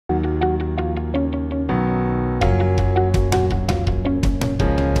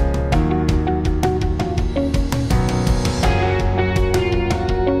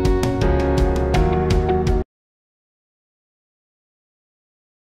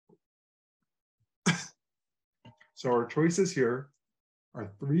So our choices here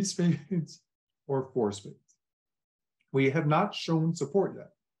are 3 spades or 4 spades. We have not shown support yet,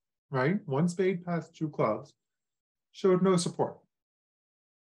 right? 1 spade past 2 clubs showed no support.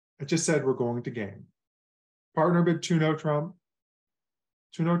 It just said we're going to game. Partner bid 2 no trump.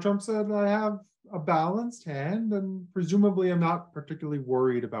 2 no trump said I have a balanced hand and presumably I'm not particularly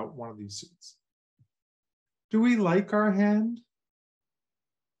worried about one of these suits. Do we like our hand?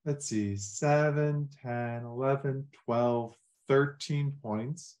 Let's see, 7, 10, 11, 12, 13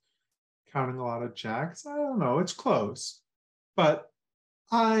 points. Counting a lot of jacks. I don't know, it's close. But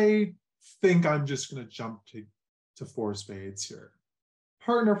I think I'm just going to jump to 4 spades here.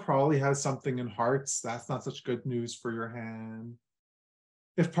 Partner probably has something in hearts. That's not such good news for your hand.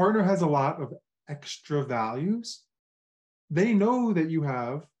 If partner has a lot of extra values, they know that you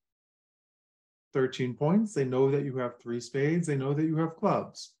have 13 points. They know that you have 3 spades. They know that you have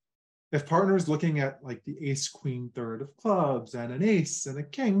clubs. If partner is looking at like the ace, queen, third of clubs and an ace and a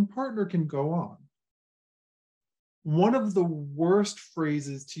king, partner can go on. One of the worst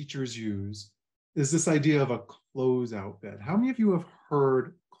phrases teachers use is this idea of a closeout bid. How many of you have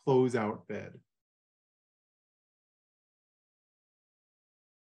heard closeout bid?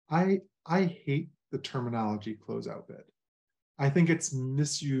 I hate the terminology closeout bid. I think it's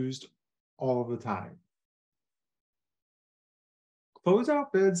misused all the time.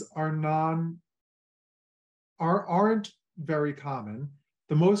 Closeout bids aren't very common.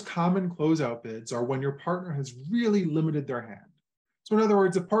 The most common closeout bids are when your partner has really limited their hand. So in other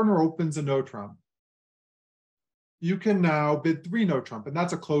words, if partner opens a no trump, you can now bid 3 no trump, and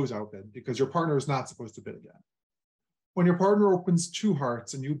that's a closeout bid because your partner is not supposed to bid again. When your partner opens 2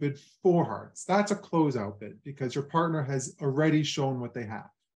 hearts and you bid 4 hearts, that's a closeout bid because your partner has already shown what they have.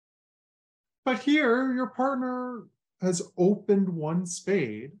 But here, your partner has opened 1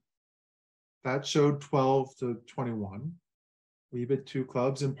 spade. That showed 12 to 21. We bid 2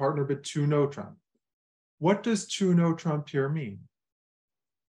 clubs and partner bid 2 no trump. What does 2 no trump here mean?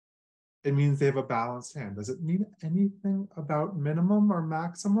 It means they have a balanced hand. Does it mean anything about minimum or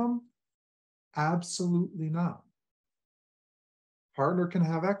maximum? Absolutely not. Partner can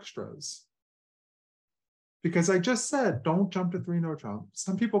have extras. Because I just said, don't jump to 3 no trump.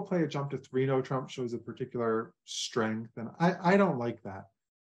 Some people play a jump to 3 no trump shows a particular strength, and I don't like that.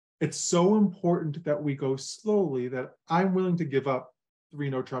 It's so important that we go slowly that I'm willing to give up 3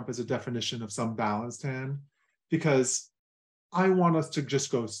 no trump as a definition of some balanced hand, because I want us to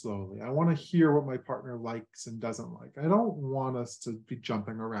just go slowly. I want to hear what my partner likes and doesn't like. I don't want us to be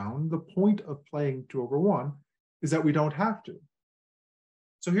jumping around. The point of playing 2/1 is that we don't have to.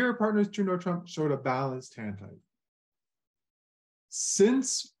 So here, partner's 2 no trump showed a balanced hand type.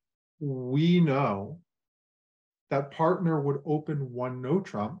 Since we know that partner would open 1 no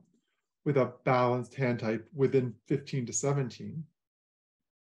trump with a balanced hand type within 15 to 17,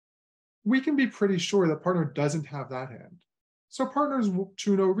 we can be pretty sure that partner doesn't have that hand. So partner's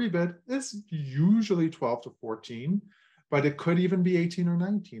 2 no rebid is usually 12 to 14, but it could even be 18 or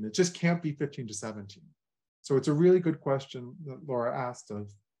 19. It just can't be 15 to 17. So it's a really good question that Laura asked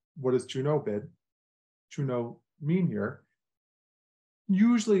of what does 2 no bid, 2 no mean here?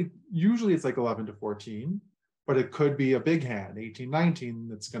 Usually it's like 11 to 14, but it could be a big hand, 18, 19,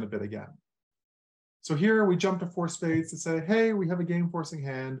 that's going to bid again. So here we jump to 4 spades to say, hey, we have a game forcing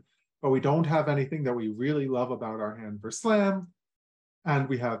hand, but we don't have anything that we really love about our hand for slam, and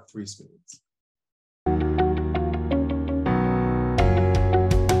we have 3 spades.